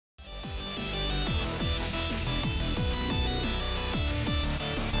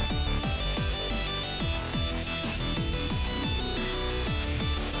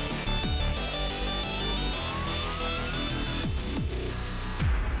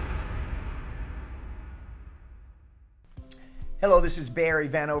Hello, this is Barry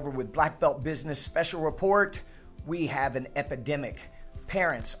Vanover with Black Belt Business Special Report. We have an epidemic.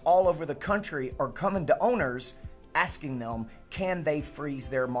 Parents all over the country are coming to owners asking them, can they freeze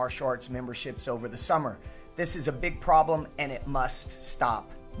their martial arts memberships over the summer? This is a big problem and it must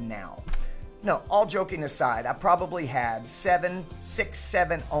stop now. No, all joking aside, I probably had 7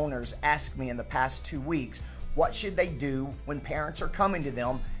 owners ask me in the past 2 weeks, what should they do when parents are coming to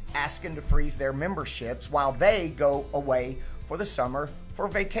them asking to freeze their memberships while they go away for the summer for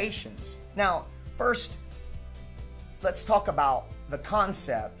vacations. Now, first, let's talk about the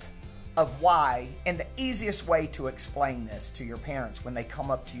concept of why and the easiest way to explain this to your parents when they come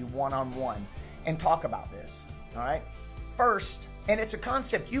up to you one-on-one and talk about this, all right? First, and it's a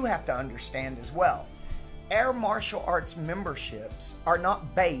concept you have to understand as well, our martial arts memberships are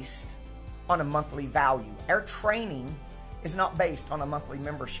not based on a monthly value. Our training is not based on a monthly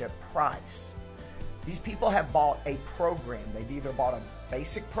membership price. These people have bought a program. They've either bought a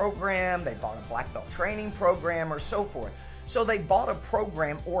basic program, they bought a black belt training program, or so forth. So they bought a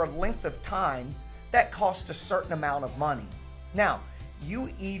program or a length of time that cost a certain amount of money. Now,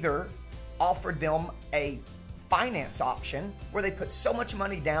 you either offered them a finance option where they put so much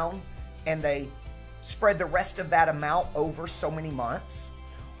money down and they spread the rest of that amount over so many months,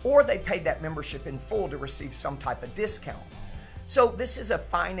 or they paid that membership in full to receive some type of discount. So this is a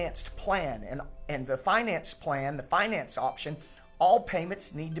financed plan, and the finance plan, the finance option, all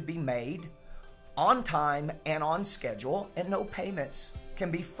payments need to be made on time and on schedule, and no payments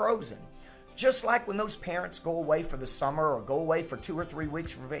can be frozen. Just like when those parents go away for the summer or go away for 2 or 3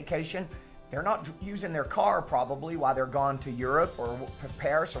 weeks for vacation, they're not using their car probably while they're gone to Europe or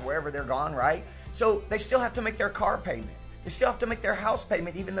Paris or wherever they're gone, right? So they still have to make their car payment. They still have to make their house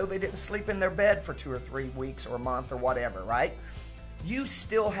payment even though they didn't sleep in their bed for 2 or 3 weeks or a month or whatever, right? You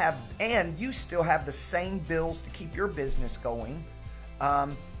still have the same bills to keep your business going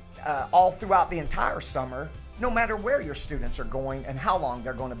all throughout the entire summer, no matter where your students are going and how long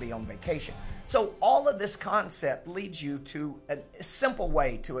they're going to be on vacation. So all of this concept leads you to a simple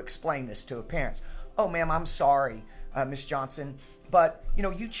way to explain this to parents. Oh, ma'am, I'm sorry, Miss Johnson, but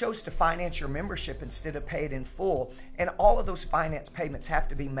you chose to finance your membership instead of pay it in full, and all of those finance payments have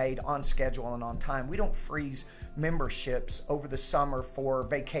to be made on schedule and on time. We don't freeze memberships over the summer for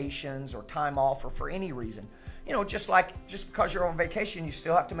vacations or time off or for any reason. Just because you're on vacation, you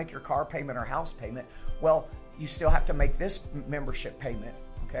still have to make your car payment or house payment. Well, you still have to make this membership payment,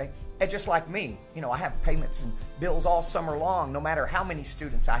 okay? And just like me, I have payments and bills all summer long, no matter how many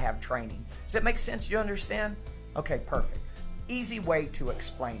students I have training. Does that make sense? You understand? Okay, perfect. Easy way to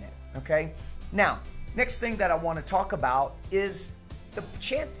explain it, okay? Now, next thing that I want to talk about is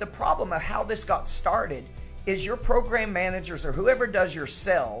the problem of how this got started is your program managers or whoever does your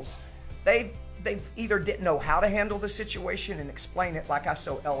sales, they've either didn't know how to handle the situation and explain it like I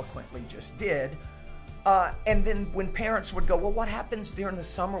so eloquently just did, and then when parents would go, well, what happens during the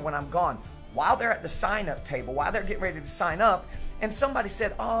summer when I'm gone? While they're at the sign-up table, while they're getting ready to sign up, and somebody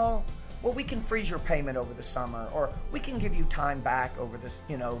said, oh, well, we can freeze your payment over the summer, or we can give you time back over this,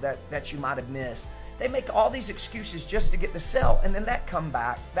 that you might have missed. They make all these excuses just to get the sale, and then that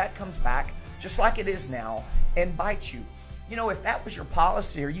comes back, just like it is now, and bites you. If that was your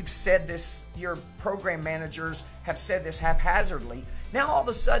policy, or you've said this, your program managers have said this haphazardly, now all of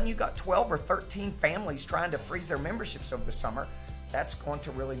a sudden you got 12 or 13 families trying to freeze their memberships over the summer, that's going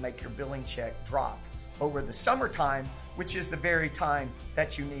to really make your billing check drop over the summertime, which is the very time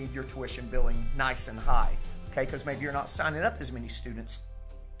that you need your tuition billing nice and high, okay? Because maybe you're not signing up as many students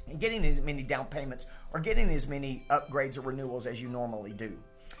and getting as many down payments or getting as many upgrades or renewals as you normally do.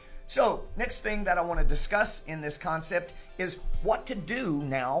 So, next thing that I want to discuss in this concept is what to do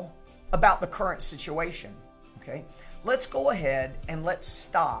now about the current situation, okay? Let's go ahead and let's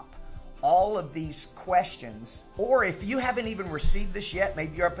stop all of these questions, or if you haven't even received this yet,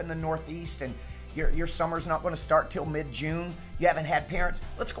 maybe you're up in the Northeast and your summer's not going to start till mid-June, you haven't had parents,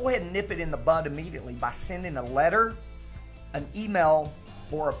 let's go ahead and nip it in the bud immediately by sending a letter, an email,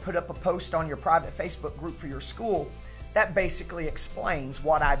 or put up a post on your private Facebook group for your school that basically explains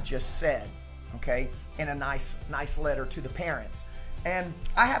what I've just said, okay, in a nice letter to the parents. And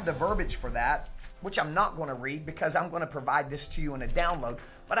I have the verbiage for that, which I'm not going to read because I'm going to provide this to you in a download,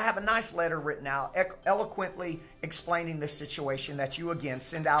 but I have a nice letter written out, eloquently explaining this situation that you, again,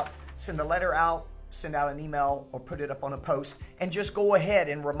 send a letter out, send out an email, or put it up on a post, and just go ahead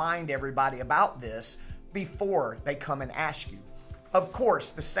and remind everybody about this before they come and ask you. Of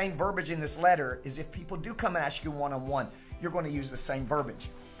course, the same verbiage in this letter is if people do come and ask you one-on-one, you're going to use the same verbiage.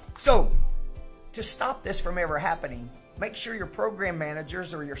 So, to stop this from ever happening, make sure your program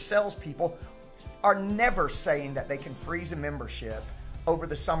managers or your salespeople are never saying that they can freeze a membership over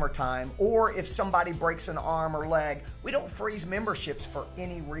the summertime, or if somebody breaks an arm or leg. We don't freeze memberships for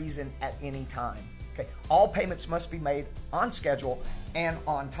any reason at any time. Okay, all payments must be made on schedule and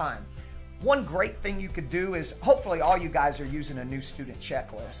on time. One great thing you could do is, hopefully all you guys are using a new student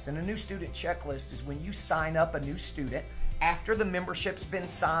checklist. And a new student checklist is when you sign up a new student, after the membership's been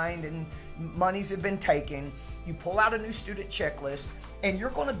signed and monies have been taken, you pull out a new student checklist and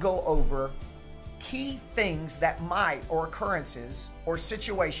you're going to go over key things that might, or occurrences or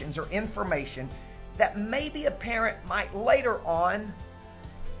situations or information that maybe a parent might later on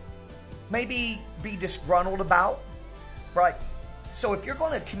maybe be disgruntled about, right? So if you're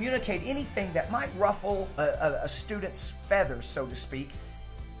going to communicate anything that might ruffle a student's feathers, so to speak,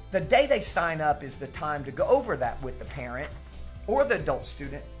 the day they sign up is the time to go over that with the parent or the adult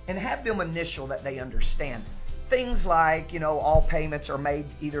student and have them initial that they understand. Things like, all payments are made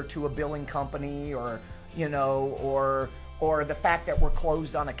either to a billing company or, or the fact that we're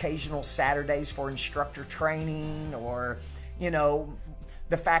closed on occasional Saturdays for instructor training, or,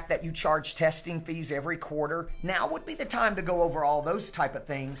 the fact that you charge testing fees every quarter. Now would be the time to go over all those type of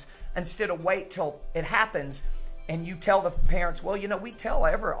things instead of wait till it happens and you tell the parents, well, we tell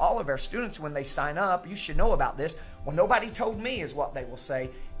all of our students when they sign up, you should know about this. Well, nobody told me is what they will say.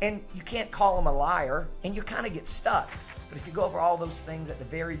 And you can't call them a liar and you kind of get stuck. But if you go over all those things at the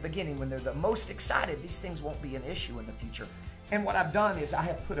very beginning, when they're the most excited, these things won't be an issue in the future. And what I've done is I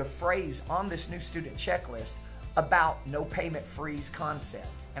have put a phrase on this new student checklist about no payment freeze concept.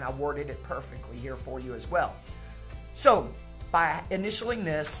 And I worded it perfectly here for you as well. So by initialing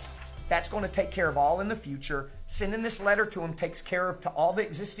this, that's going to take care of all in the future. Sending this letter to them takes care of to all the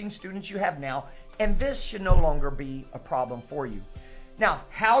existing students you have now. And this should no longer be a problem for you. Now,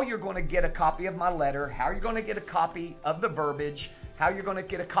 how you're going to get a copy of my letter, how you're going to get a copy of the verbiage, how you're going to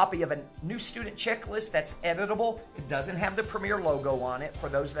get a copy of a new student checklist that's editable. It doesn't have the Premier logo on it for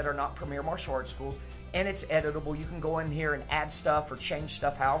those that are not Premier Martial Arts schools, and it's editable. You can go in here and add stuff or change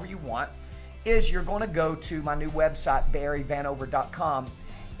stuff however you want. Is you're going to go to my new website, barryvanover.com,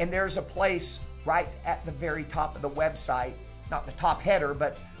 and there's a place right at the very top of the website, not the top header,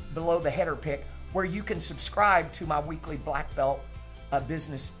 but below the header pick, where you can subscribe to my weekly Black Belt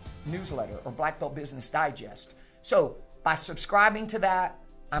business newsletter or Black Belt Business Digest. So by subscribing to that,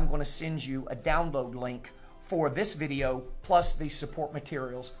 I'm going to send you a download link for this video plus the support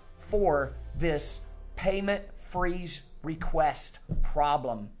materials for this payment freeze request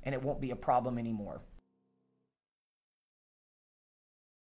problem, and it won't be a problem anymore.